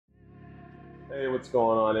Hey, what's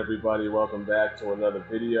going on, everybody? Welcome back to another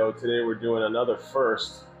video. Today we're doing another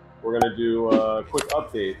first. We're going to do a quick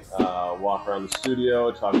update, walk around the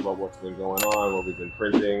studio, talk about what's been going on, what we've been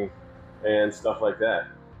printing, and stuff like that.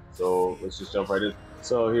 So let's just jump right in.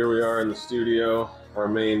 So here we are in the studio, our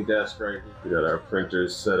main desk right here. We got our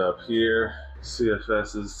printers set up here.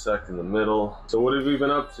 CFS is tucked in the middle. So what have we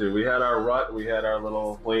been up to? We had our rut, we had our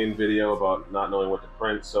little plain video about not knowing what to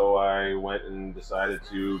print, so I went and decided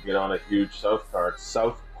to get on a huge South Park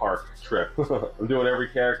trip. I'm doing every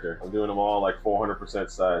character. I'm doing them all like 400%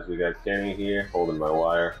 size. We got Kenny here holding my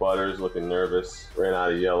wire. Butters looking nervous. Ran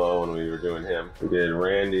out of yellow when we were doing him. We did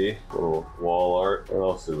Randy, little wall art. What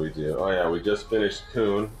else did we do? Oh yeah, we just finished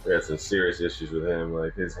Coon. We had some serious issues with him.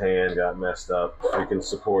 Like his hand got messed up. Freaking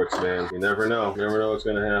supports, man. You never know. You never know what's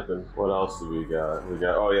gonna happen. What else did we got?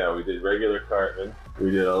 Oh yeah, we did regular Cartman. We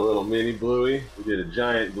did a little mini Bluey. We did a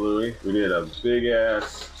giant Bluey. We did a big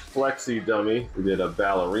ass flexi dummy. We did a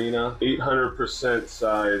ballerina, 800%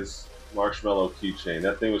 size marshmallow keychain.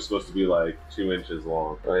 That thing was supposed to be like 2 inches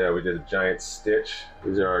long. Oh yeah, we did a giant Stitch.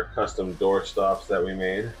 These are our custom door stops that we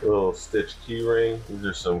made. A little Stitch key ring. These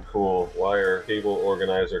are some cool wire cable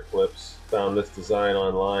organizer clips. Found this design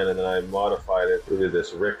online and then I modified it. We did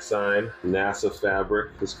this Rick sign, NASA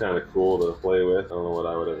fabric. It's kind of cool to play with. I don't know what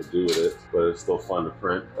I would ever do with it, but it's still fun to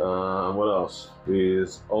print. What else?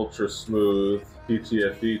 These ultra smooth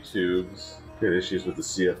PTFE tubes. Had issues with the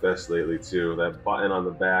CFS lately too. That button on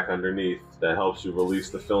the back underneath that helps you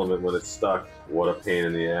release the filament when it's stuck. What a pain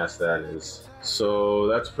in the ass that is. So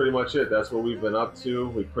that's pretty much it. That's what we've been up to.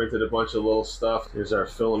 We printed a bunch of little stuff. Here's our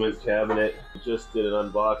filament cabinet. We just did an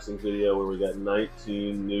unboxing video where we got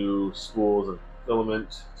 19 new spools of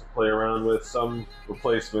filament to play around with. Some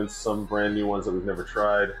replacements, some brand new ones that we've never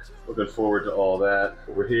tried. Looking forward to all that.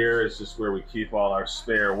 Over here is just where we keep all our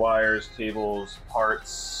spare wires, cables,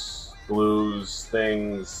 parts, glues,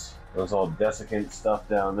 things. There's all desiccant stuff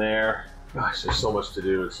down there. Gosh, there's so much to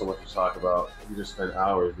do and so much to talk about. We just spent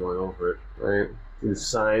hours going over it, right? These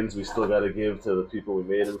signs we still got to give to the people we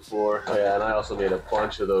made them for. Oh yeah, and I also made a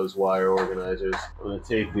bunch of those wire organizers. I'm going to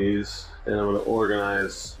take these and I'm going to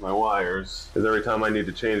organize my wires. Because every time I need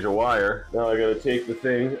to change a wire, now I got to take the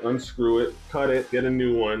thing, unscrew it, cut it, get a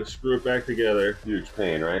new one, screw it back together. Huge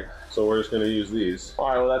pain, right? So we're just going to use these. All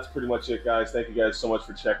right, well, that's pretty much it, guys. Thank you guys so much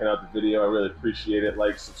for checking out the video. I really appreciate it.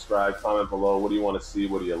 Like, subscribe, comment below. What do you want to see?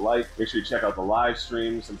 What do you like? Make sure you check out the live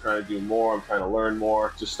streams. I'm trying to do more. I'm trying to learn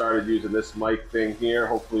more. Just started using this mic thing here.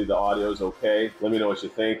 Hopefully the audio is okay. Let me know what you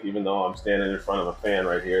think. Even though I'm standing in front of a fan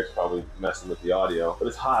right here, it's probably messing with the audio. But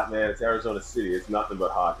it's hot, man. It's Arizona City. It's nothing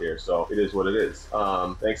but hot here. So it is what it is.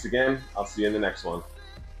 Thanks again. I'll see you in the next one.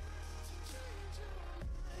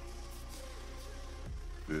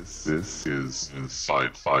 This is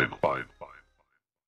Fine.